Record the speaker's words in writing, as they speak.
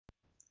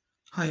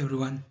Hi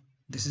everyone,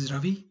 this is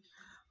Ravi.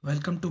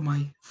 Welcome to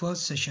my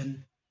first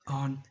session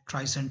on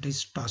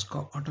TRICENTIS Tosca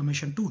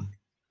Automation tool.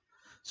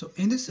 So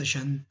in this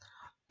session,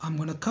 I'm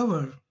going to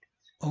cover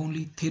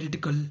only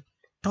theoretical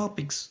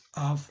topics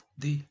of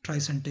the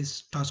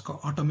TRICENTIS Tosca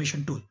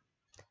Automation tool.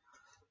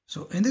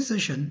 So in this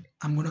session,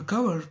 I'm going to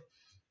cover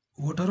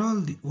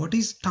what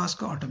is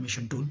Tosca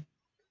Automation tool,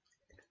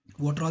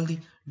 what are all the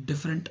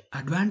different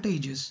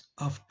advantages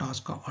of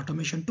Tosca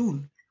Automation tool,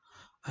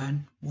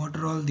 and what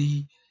are all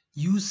the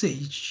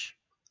usage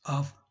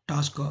of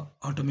Tosca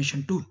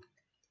Automation tool.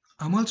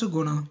 I'm also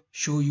gonna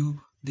show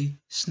you the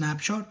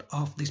snapshot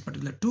of this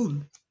particular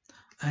tool,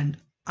 and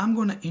I'm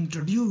gonna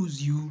introduce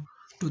you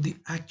to the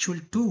actual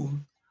tool,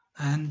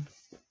 and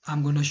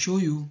I'm gonna show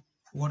you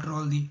what are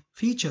all the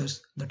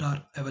features that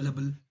are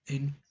available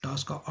in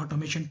Tosca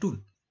Automation tool.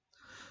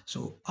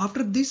 So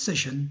after this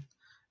session,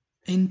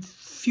 in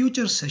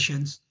future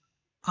sessions,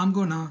 I'm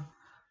gonna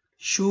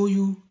show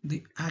you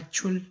the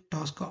actual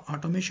Tosca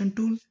Automation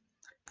tool,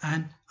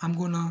 and I'm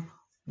gonna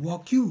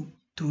walk you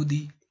through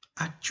the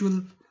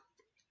actual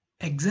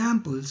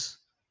examples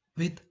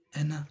with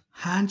an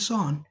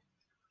hands-on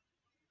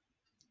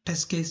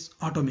test case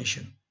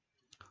automation.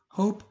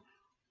 Hope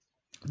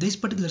this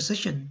particular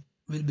session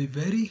will be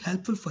very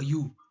helpful for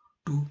you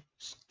to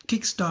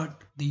kickstart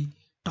the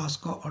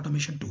Tosca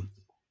automation tool.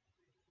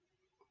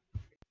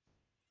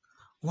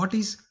 What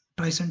is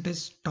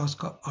TRICENTIS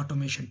Tosca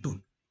automation tool,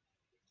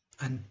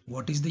 and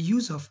what is the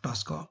use of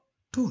Tosca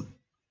tool?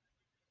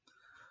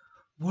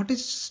 What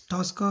is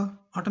Tosca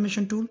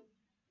automation tool?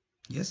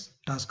 Yes,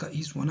 Tosca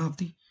is one of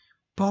the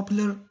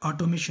popular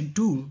automation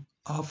tool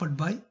offered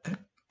by an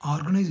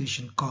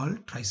organization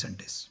called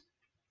TRICENTIS.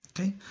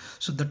 Okay,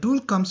 so the tool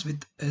comes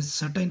with a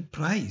certain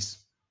price,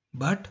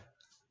 but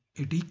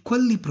it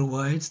equally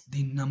provides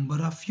the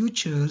number of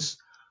features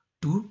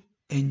to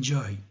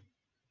enjoy.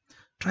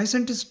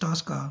 TRICENTIS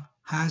Tosca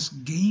has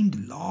gained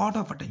a lot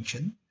of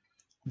attention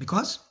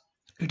because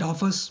it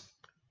offers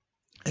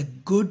a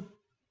good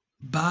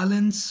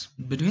balance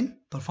between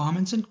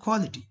performance and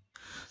quality.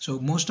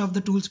 So most of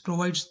the tools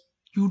provides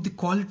you the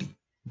quality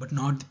but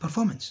not the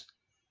performance.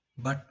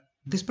 But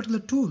this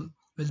particular tool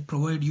will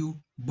provide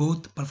you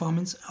both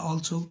performance and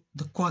also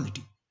the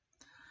quality.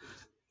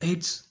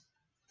 It's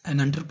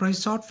an enterprise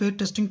software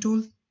testing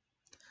tool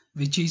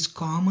which is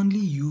commonly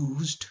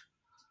used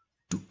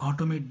to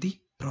automate the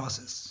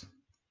process.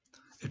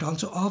 It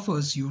also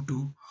offers you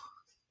to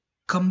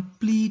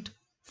complete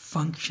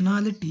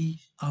functionality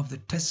of the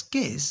test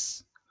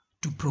case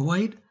to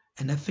provide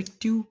an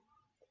effective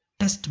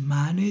test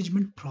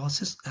management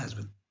process as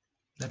well.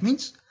 That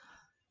means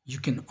you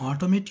can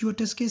automate your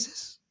test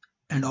cases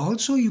and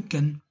also you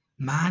can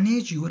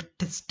manage your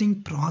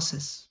testing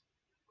process.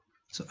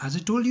 So as I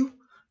told you,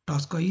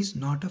 Tosca is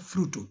not a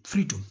free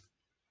tool.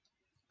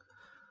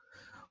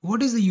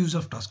 What is the use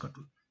of Tosca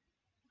tool?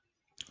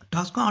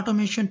 Tosca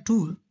automation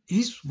tool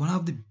is one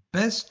of the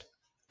best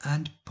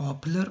and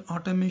popular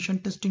automation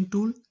testing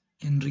tool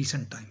in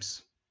recent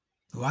times.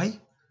 Why?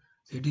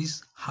 It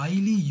is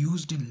highly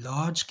used in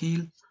large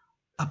scale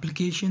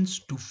applications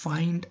to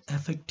find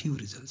effective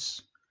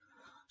results.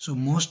 So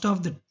most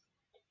of the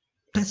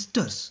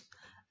testers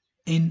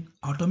in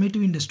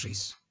automotive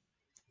industries,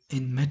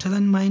 in metal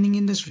and mining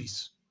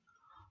industries,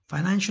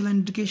 financial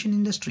and education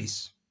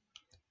industries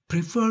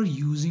prefer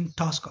using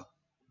Tosca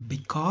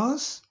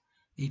because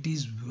it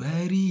is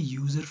very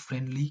user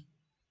friendly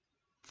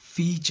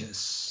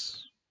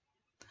features.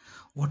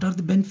 What are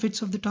the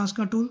benefits of the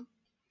Tosca tool?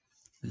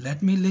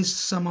 Let me list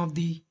some of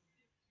the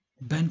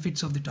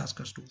benefits of the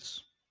Tosca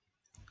tools.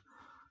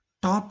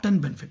 Top 10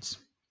 benefits.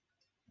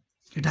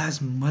 It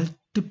has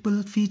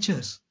multiple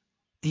features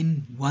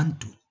in one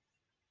tool.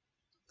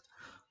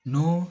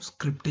 No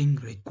scripting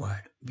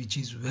required, which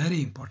is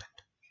very important.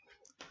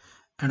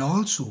 And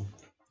also,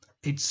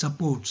 it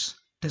supports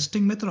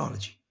testing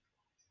methodology.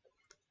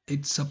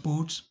 It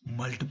supports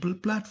multiple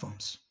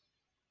platforms.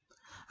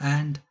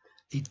 And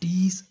it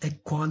is a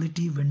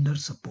quality vendor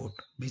support.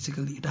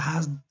 Basically, it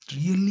has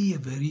really a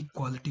very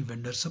quality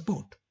vendor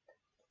support.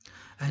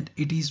 And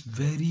it is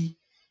very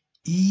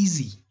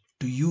easy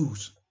to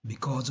use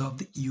because of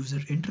the user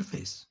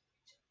interface.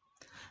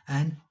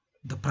 And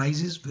the price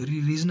is very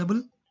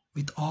reasonable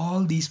with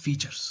all these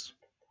features.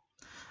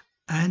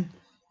 And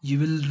you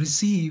will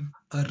receive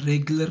a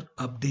regular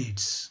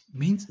updates,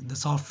 means the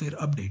software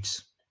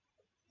updates.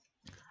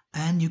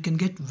 And you can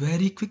get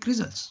very quick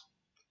results.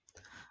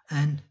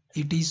 And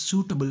it is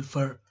suitable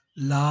for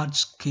large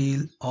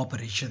scale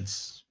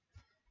operations.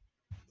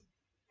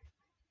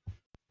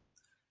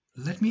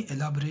 Let me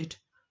elaborate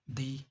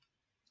the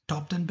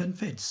top 10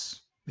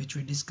 benefits which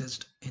we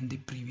discussed in the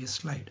previous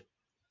slide.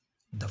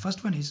 The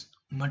first one is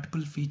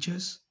multiple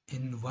features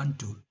in one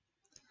tool.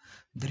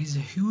 There is a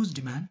huge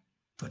demand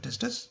for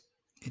testers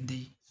in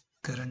the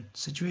current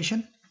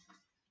situation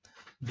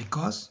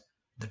because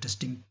the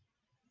testing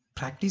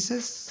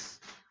practices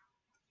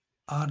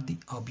are the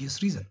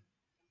obvious reason.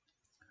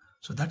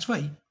 So that's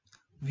why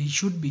we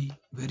should be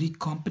very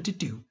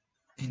competitive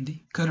in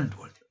the current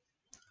world.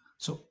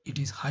 So it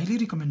is highly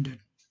recommended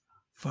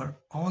for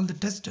all the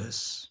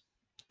testers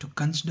to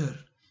consider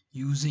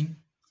using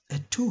a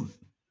tool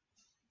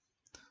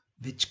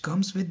which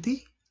comes with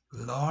the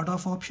lot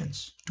of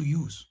options to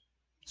use.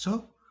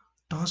 So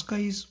Tosca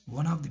is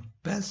one of the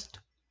best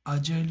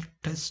agile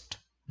test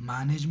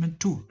management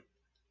tool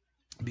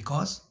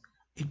because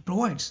it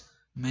provides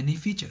many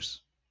features.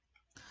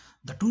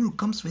 The tool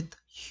comes with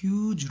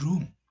huge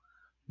room.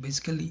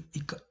 Basically,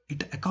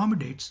 it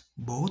accommodates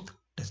both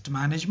test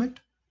management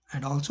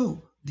and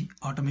also the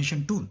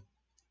automation tool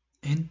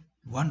in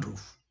one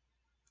roof.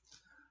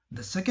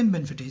 The second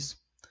benefit is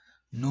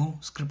no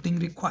scripting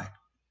required.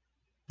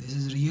 This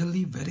is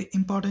really very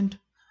important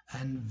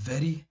and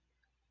very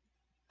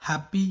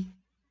happy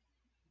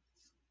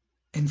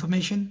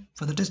information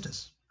for the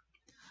testers.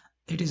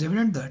 It is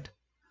evident that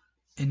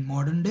in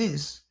modern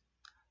days,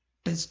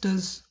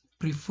 testers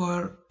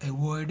prefer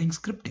avoiding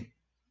scripting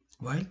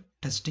while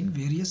testing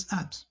various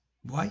apps.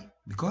 Why?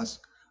 Because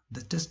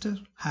the tester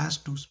has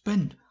to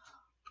spend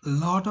a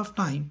lot of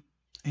time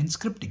in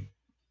scripting.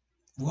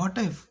 What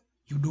if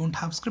you don't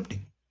have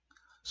scripting?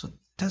 So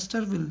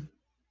tester will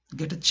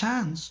get a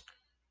chance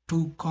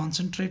to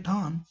concentrate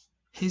on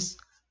his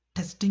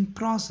testing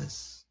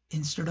process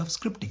instead of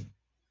scripting.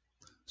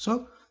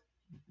 So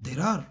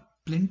there are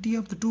plenty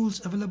of the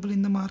tools available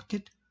in the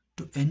market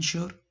to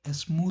ensure a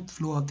smooth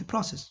flow of the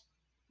process.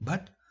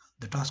 But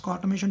the Tosca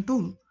automation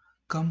tool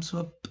comes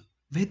up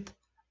with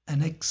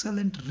an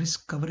excellent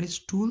risk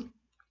coverage tool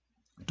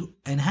to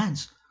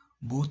enhance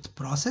both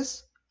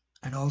process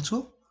and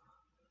also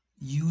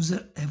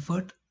user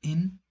effort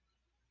in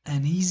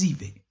an easy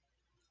way.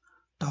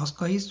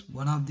 Tosca is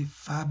one of the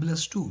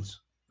fabulous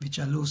tools which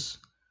allows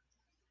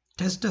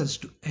testers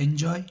to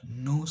enjoy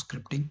no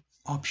scripting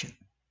option.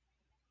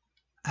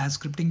 As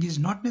scripting is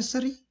not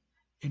necessary,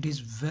 it is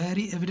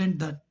very evident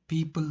that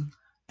people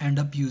end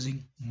up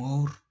using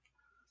more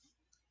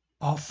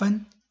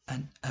often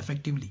and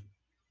effectively.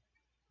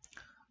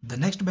 The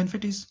next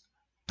benefit is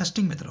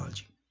testing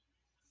methodology.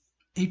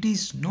 It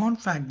is known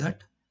fact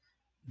that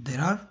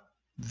there are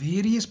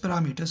various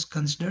parameters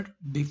considered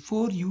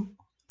before you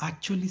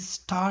actually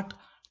start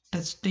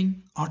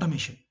testing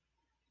automation,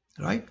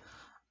 right?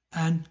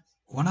 And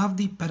one of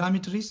the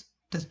parameter is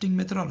testing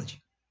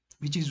methodology,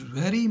 which is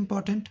very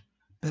important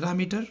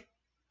parameter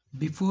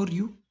before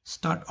you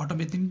start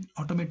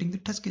automating the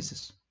test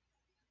cases.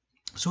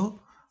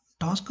 So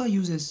Tosca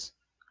uses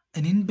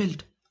an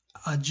inbuilt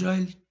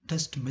agile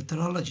test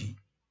methodology.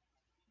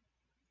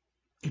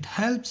 It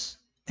helps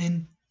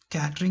in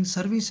catering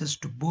services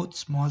to both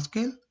small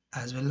scale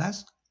as well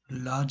as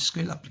large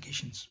scale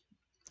applications.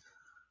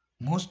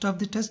 Most of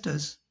the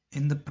testers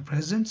in the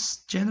present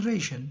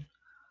generation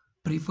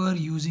prefer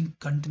using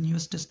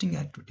continuous testing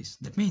activities.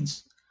 That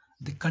means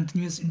the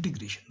continuous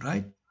integration,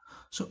 right?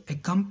 So a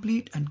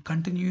complete and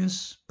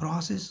continuous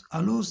process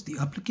allows the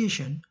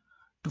application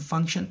to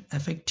function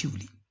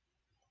effectively.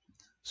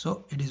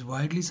 So it is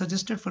widely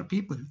suggested for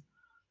people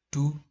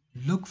to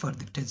look for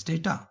the test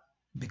data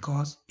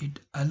because it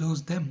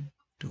allows them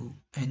to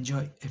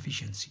enjoy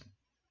efficiency.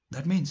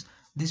 That means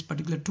this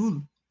particular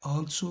tool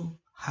also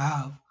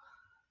have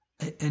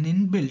an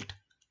inbuilt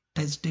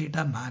test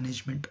data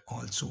management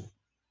also,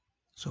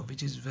 so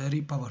which is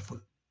very powerful.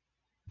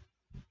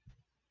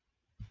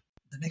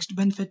 The next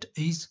benefit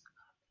is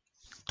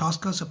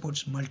Tosca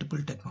supports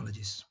multiple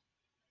technologies.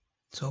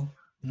 So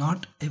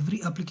not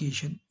every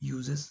application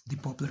uses the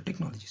popular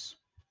technologies.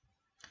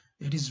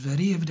 It is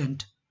very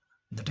evident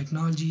the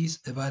technology is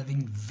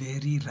evolving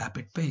very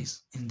rapid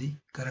pace in the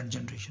current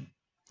generation.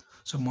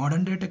 So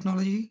modern day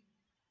technology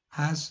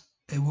has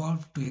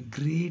evolved to a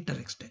greater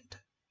extent.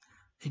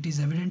 It is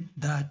evident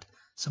that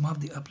some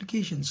of the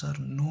applications are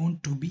known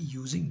to be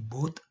using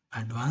both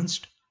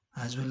advanced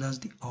as well as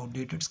the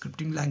outdated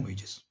scripting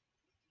languages.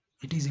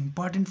 It is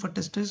important for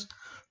testers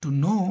to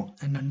know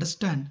and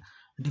understand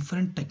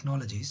different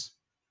technologies,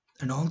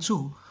 and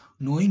also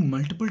knowing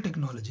multiple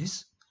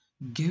technologies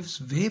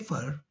gives way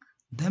for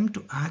them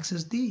to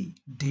access the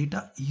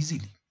data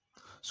easily.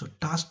 So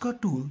Tosca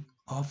tool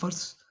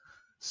offers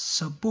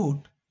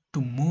support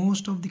to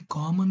most of the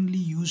commonly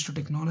used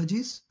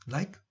technologies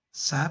like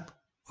SAP,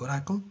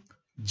 Oracle,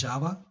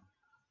 Java,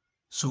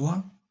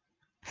 SOA,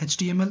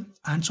 HTML,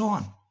 and so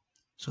on.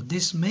 So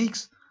this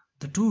makes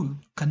the tool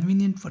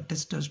convenient for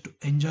testers to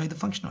enjoy the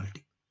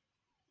functionality.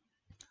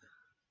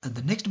 And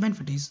the next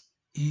benefit is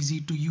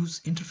easy to use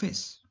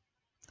interface.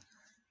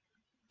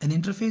 An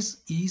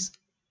interface is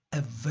a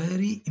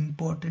very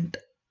important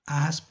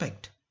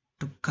aspect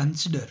to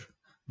consider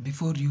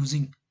before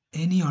using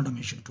any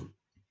automation tool.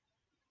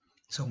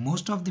 So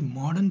most of the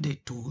modern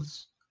day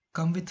tools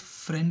come with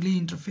friendly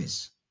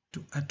interface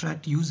to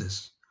attract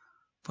users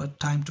for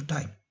time to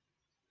time.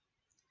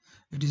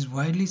 It is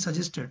widely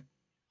suggested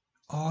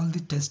all the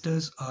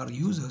testers or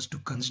users to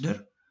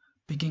consider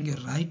picking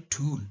a right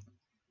tool.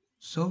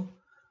 So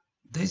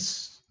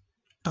this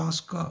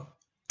Tosca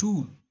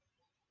tool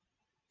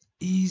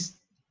is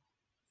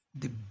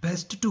the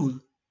best tool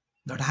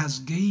that has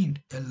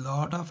gained a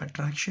lot of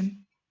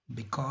attraction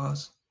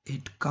because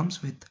it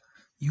comes with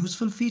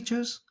useful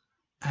features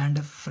and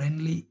a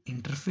friendly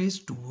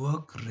interface to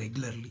work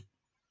regularly.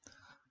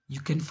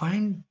 You can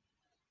find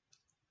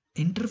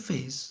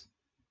interface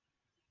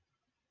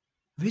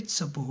which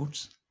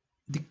supports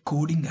the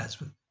coding as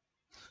well.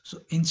 So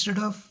instead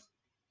of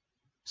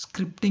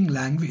scripting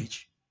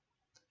language,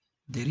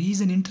 there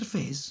is an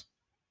interface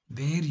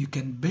where you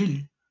can build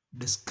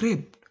the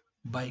script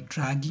by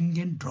dragging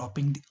and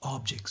dropping the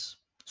objects.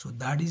 So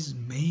that is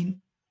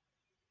main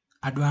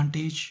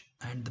advantage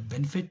and the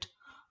benefit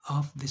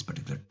of this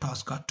particular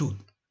Tosca tool.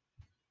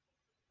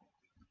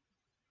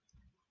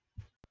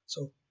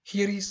 So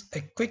here is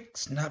a quick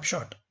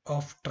snapshot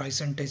of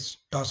TRICENTIS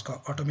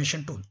Tosca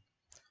Automation tool.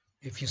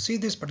 If you see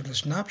this particular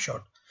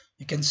snapshot,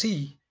 you can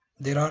see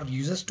there are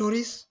user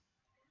stories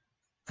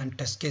and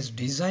test case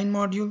design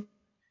module.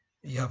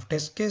 You have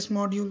test case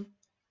module,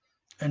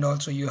 and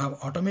also you have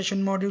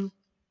automation module,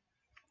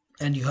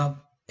 and you have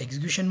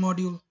execution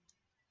module,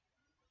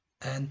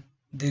 and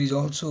there is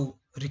also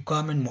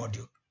requirement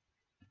module.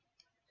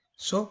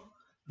 So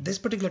this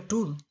particular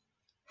tool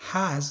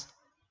has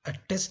a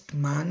test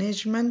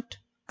management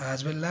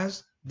as well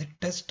as the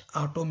test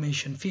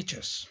automation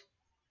features.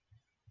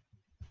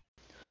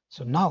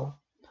 So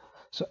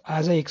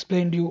as I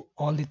explained you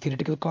all the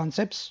theoretical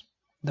concepts,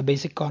 the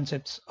basic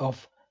concepts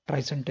of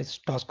TRICENTIS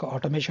Tosca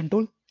Automation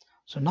tool.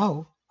 So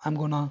now I'm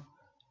gonna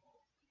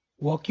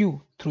walk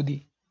you through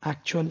the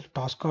actual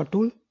Tosca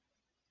tool.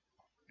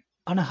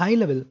 On a high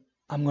level,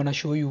 I'm gonna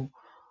show you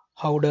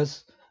how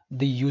does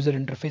the user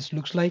interface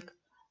looks like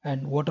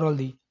and what are all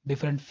the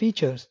different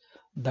features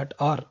that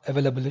are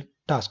available in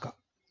Tosca.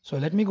 So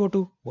let me go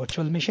to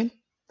virtual machine.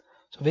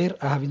 So where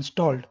I have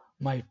installed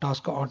my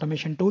Tosca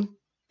automation tool.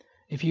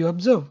 If you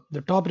observe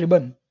the top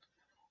ribbon,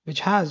 which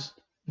has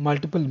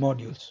multiple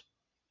modules.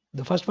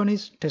 The first one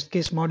is test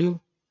case module.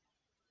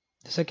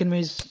 The second one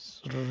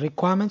is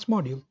requirements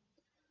module.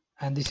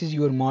 And this is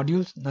your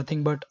modules,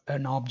 nothing but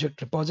an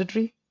object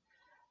repository.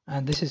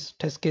 And this is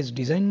test case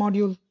design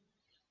module.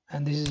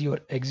 And this is your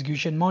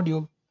execution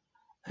module.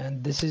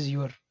 And this is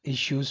your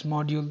issues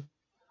module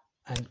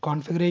and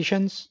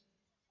configurations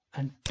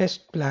and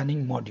test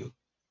planning module.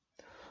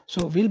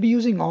 So we'll be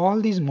using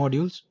all these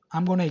modules.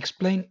 I'm going to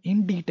explain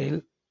in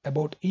detail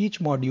about each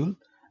module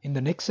in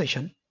the next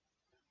session.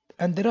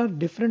 And there are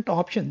different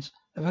options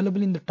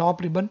available in the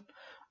top ribbon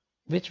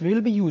which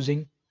we'll be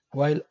using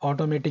while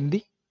automating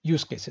the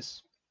use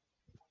cases.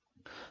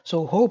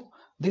 So hope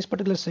this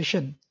particular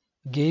session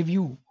gave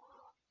you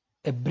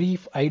a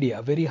brief idea,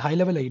 a very high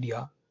level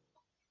idea,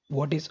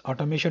 what is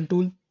automation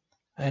tool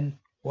and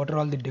what are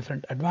all the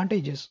different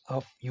advantages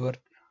of your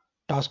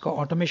Tosca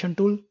automation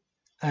tool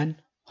and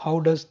how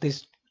does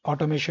this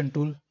automation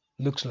tool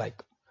looks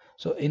like.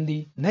 So in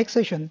the next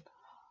session,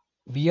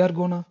 we are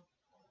gonna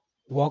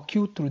walk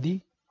you through the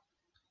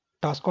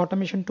Tosca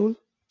automation tool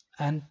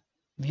and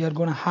we are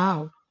gonna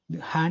have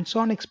the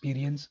hands-on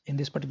experience in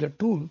this particular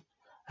tool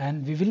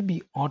and we will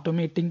be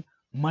automating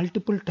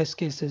multiple test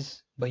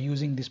cases by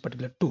using this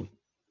particular tool.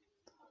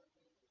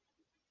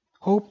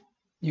 Hope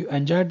you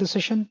enjoyed the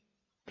session.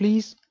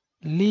 Please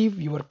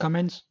leave your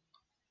comments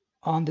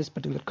on this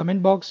particular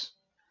comment box.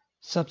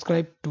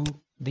 Subscribe to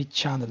the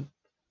channel.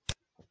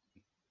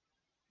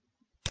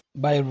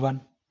 Bye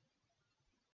everyone.